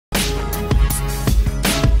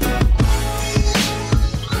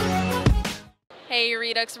Hey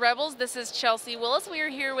Redux Rebels, this is Chelsea Willis. We are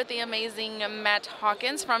here with the amazing Matt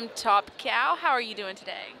Hawkins from Top Cow. How are you doing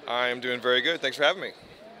today? I am doing very good. Thanks for having me.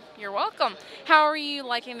 You're welcome. How are you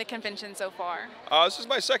liking the convention so far? This is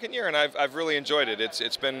my second year, and I've really enjoyed it.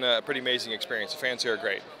 It's been a pretty amazing experience. The fans here are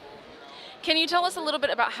great. Can you tell us a little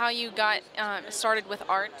bit about how you got started with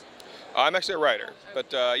art? I'm actually a writer,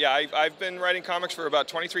 but yeah, I've been writing comics for about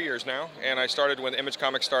 23 years now, and I started when Image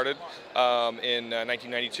Comics started in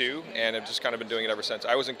 1992, and I've just kind of been doing it ever since.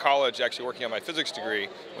 I was in college actually working on my physics degree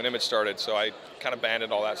when Image started, so I kind of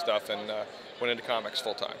abandoned all that stuff and went into comics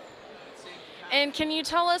full time. And can you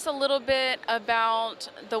tell us a little bit about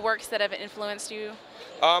the works that have influenced you?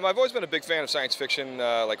 I've always been a big fan of science fiction,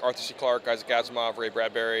 like Arthur C. Clarke, Isaac Asimov, Ray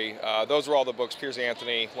Bradbury. Those were all the books, Piers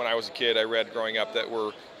Anthony, when I was a kid, I read growing up that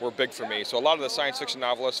were big for me. So a lot of the science fiction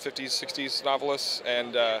novelists, 50s, 60s novelists,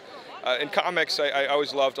 and in comics, I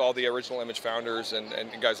always loved all the original Image founders and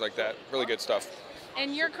guys like that. Really good stuff.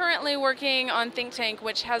 And you're currently working on Think Tank,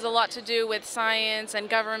 which has a lot to do with science and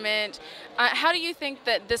government. How do you think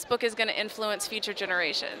that this book is going to influence future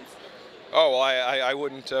generations? Oh, well, I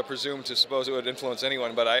wouldn't presume to suppose it would influence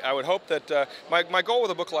anyone, but I would hope that my goal with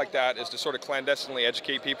a book like that is to sort of clandestinely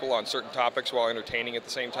educate people on certain topics while entertaining at the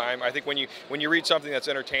same time. I think when you read something that's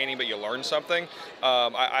entertaining but you learn something,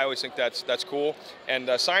 I always think that's cool. And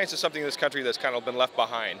science is something in this country that's kind of been left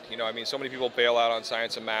behind. You know, I mean, so many people bail out on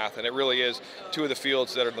science and math, and it really is two of the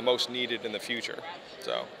fields that are the most needed in the future.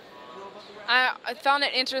 So. I found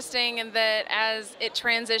it interesting in that as it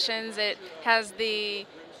transitions, it has the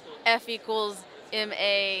F equals MA,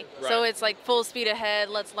 right. So it's like full speed ahead,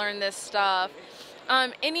 let's learn this stuff.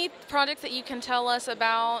 Any projects that you can tell us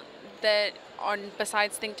about that are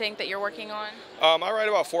besides Think Tank that you're working on? I write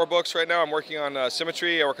about 4 books right now. I'm working on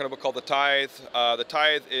Symmetry. I work on a book called The Tithe. The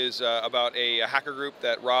Tithe is about a hacker group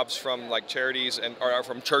that robs from like charities or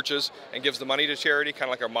from churches and gives the money to charity, kind of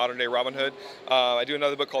like our modern day Robin Hood. I do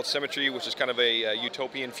another book called Symmetry, which is kind of a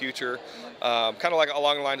utopian future, kind of like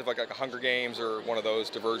along the lines of like a Hunger Games or one of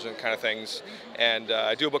those Divergent kind of things. And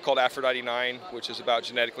I do a book called Aphrodite IX, which is about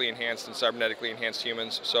genetically enhanced and cybernetically enhanced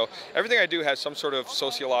humans. So everything I do has some sort of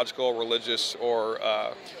sociological, religious, or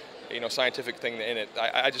scientific thing in it.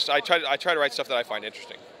 I try to write stuff that I find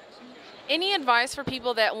interesting. Any advice for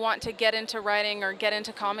people that want to get into writing or get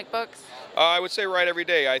into comic books? I would say write every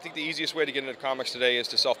day. I think the easiest way to get into comics today is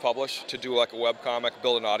to self-publish, to do like a web comic,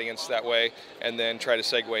 build an audience that way, and then try to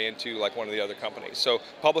segue into like one of the other companies. So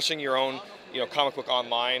publishing your own comic book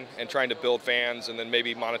online and trying to build fans and then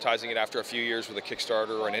maybe monetizing it after a few years with a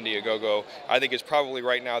Kickstarter or an Indiegogo, I think is probably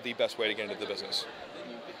right now the best way to get into the business.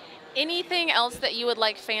 Anything else that you would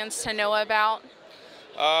like fans to know about?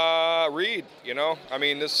 Read, I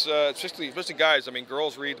mean, this especially guys. I mean,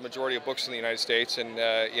 girls read the majority of books in the United States, and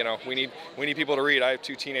we need people to read. I have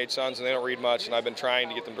 2 teenage sons, and they don't read much, and I've been trying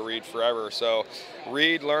to get them to read forever. So,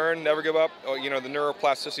 read, learn, never give up. The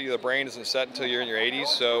neuroplasticity of the brain isn't set until you're in your 80s,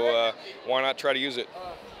 so why not try to use it?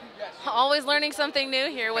 Always learning something new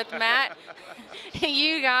here with Matt.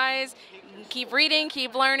 You guys keep reading,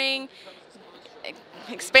 keep learning.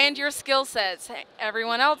 Expand your skill sets.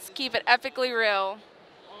 Everyone else, keep it epically real.